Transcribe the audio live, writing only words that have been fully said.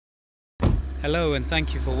Hello and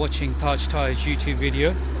thank you for watching Taj Tyres YouTube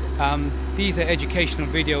video. These are educational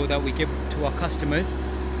videos that we give to our customers.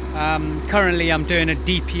 Currently I'm doing a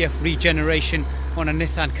DPF regeneration on a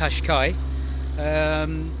Nissan Qashqai.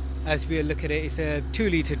 As we look at it, it's a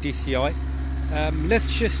 2-litre DCI.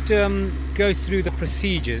 Let's just go through the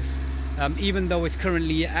procedures, even though it's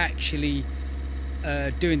currently actually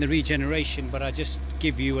doing the regeneration, but I just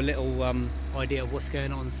give you a little idea of what's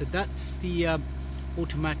going on. So that's the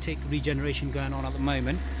automatic regeneration going on at the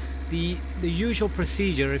moment. The usual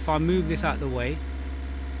procedure, if I move this out of the way,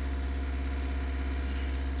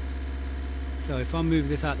 so if I move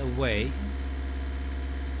this out of the way,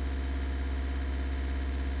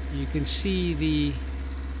 you can see the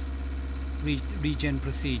regen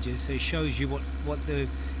procedure. So it shows you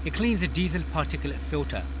it cleans the diesel particulate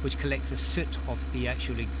filter, which collects the soot of the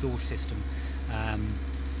actual exhaust system.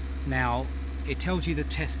 Now it tells you the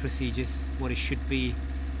test procedures, what it should be.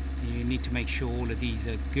 You need to make sure all of these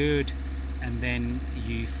are good, and then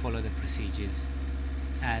you follow the procedures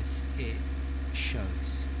as it shows.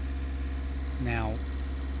 Now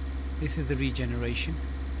this is the regeneration.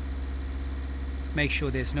 Make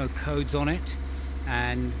sure there's no codes on it,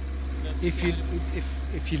 and if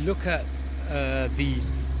you look at the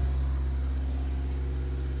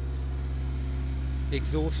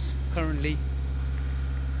exhaust currently,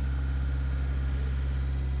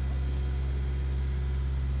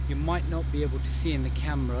 you might not be able to see in the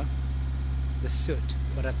camera the soot,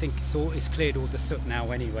 but I think it's cleared all the soot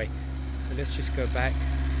now anyway. So let's just go back.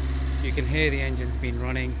 You can hear the engine's been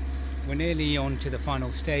running. We're nearly on to the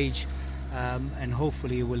final stage, and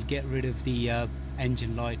hopefully we'll get rid of the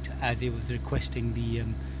engine light, as it was requesting the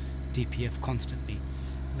DPF constantly.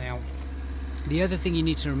 Now the other thing you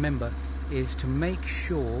need to remember is to make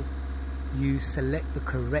sure you select the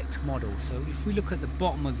correct model. So if we look at the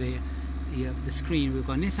bottom of the screen, we've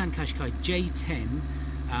got Nissan Qashqai J10,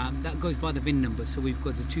 that goes by the VIN number. So we've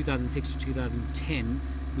got the 2006 to 2010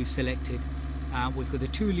 we've selected. We've got the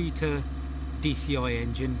 2-litre DCI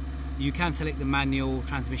engine. You can select the manual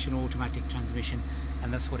transmission or automatic transmission,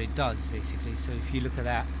 and that's what it does basically. So if you look at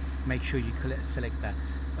that, make sure you select that.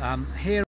 Here